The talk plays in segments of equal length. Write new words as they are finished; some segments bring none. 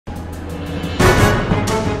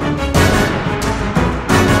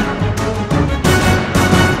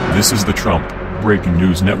This is the Trump Breaking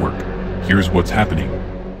News Network. Here's what's happening.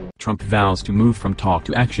 Trump vows to move from talk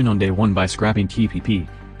to action on day one by scrapping TPP,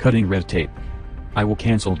 cutting red tape. I will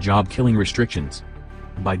cancel job-killing restrictions.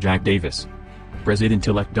 By Jack Davis.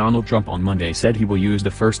 President-elect Donald Trump on Monday said he will use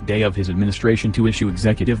the first day of his administration to issue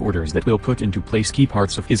executive orders that will put into place key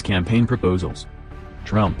parts of his campaign proposals.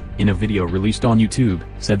 Trump, in a video released on YouTube,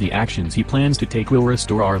 said the actions he plans to take will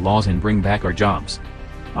restore our laws and bring back our jobs.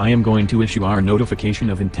 I am going to issue our notification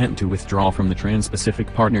of intent to withdraw from the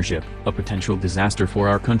Trans-Pacific Partnership, a potential disaster for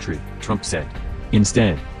our country, Trump said.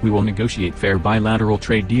 Instead, we will negotiate fair bilateral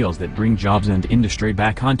trade deals that bring jobs and industry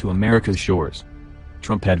back onto America's shores.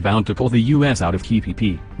 Trump had vowed to pull the U.S. out of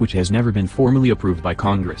TPP, which has never been formally approved by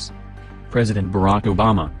Congress. President Barack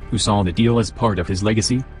Obama, who saw the deal as part of his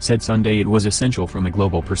legacy, said Sunday it was essential from a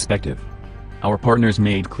global perspective. Our partners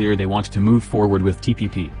made clear they want to move forward with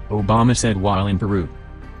TPP, Obama said while in Peru.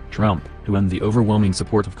 Trump, who won the overwhelming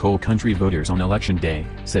support of coal country voters on Election Day,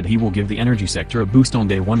 said he will give the energy sector a boost on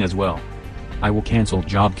day one as well. I will cancel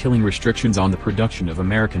job-killing restrictions on the production of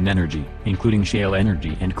American energy, including shale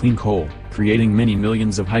energy and clean coal, creating many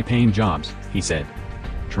millions of high-paying jobs, he said.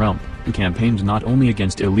 Trump, who campaigned not only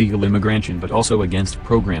against illegal immigration but also against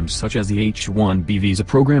programs such as the H-1B visa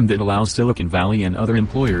program that allows Silicon Valley and other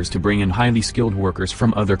employers to bring in highly skilled workers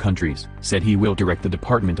from other countries, said he will direct the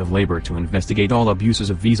Department of Labor to investigate all abuses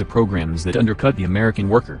of visa programs that undercut the American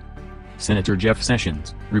worker. Senator Jeff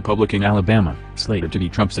Sessions, Republican Alabama, slated to be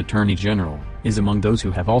Trump's Attorney General, is among those who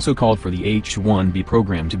have also called for the H-1B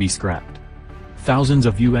program to be scrapped. Thousands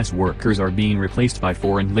of U.S. workers are being replaced by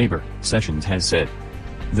foreign labor, Sessions has said.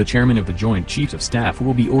 The chairman of the Joint Chiefs of Staff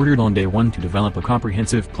will be ordered on day one to develop a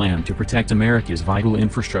comprehensive plan to protect America's vital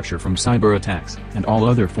infrastructure from cyber attacks and all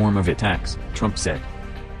other form of attacks, Trump said.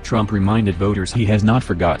 Trump reminded voters he has not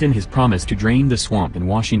forgotten his promise to drain the swamp in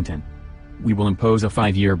Washington. We will impose a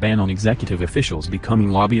 5-year ban on executive officials becoming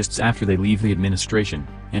lobbyists after they leave the administration,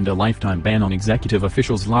 and a lifetime ban on executive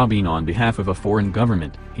officials lobbying on behalf of a foreign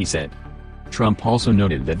government, he said. Trump also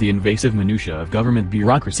noted that the invasive minutiae of government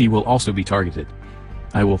bureaucracy will also be targeted.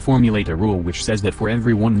 I will formulate a rule which says that for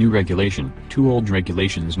every one new regulation, 2 old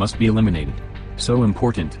regulations must be eliminated. So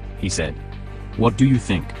important, he said. What do you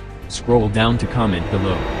think? Scroll down to comment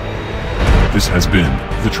below. This has been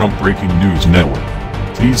the Trump Breaking News Network.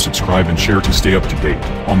 Please subscribe and share to stay up to date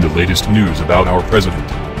on the latest news about our president.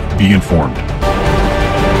 Be informed.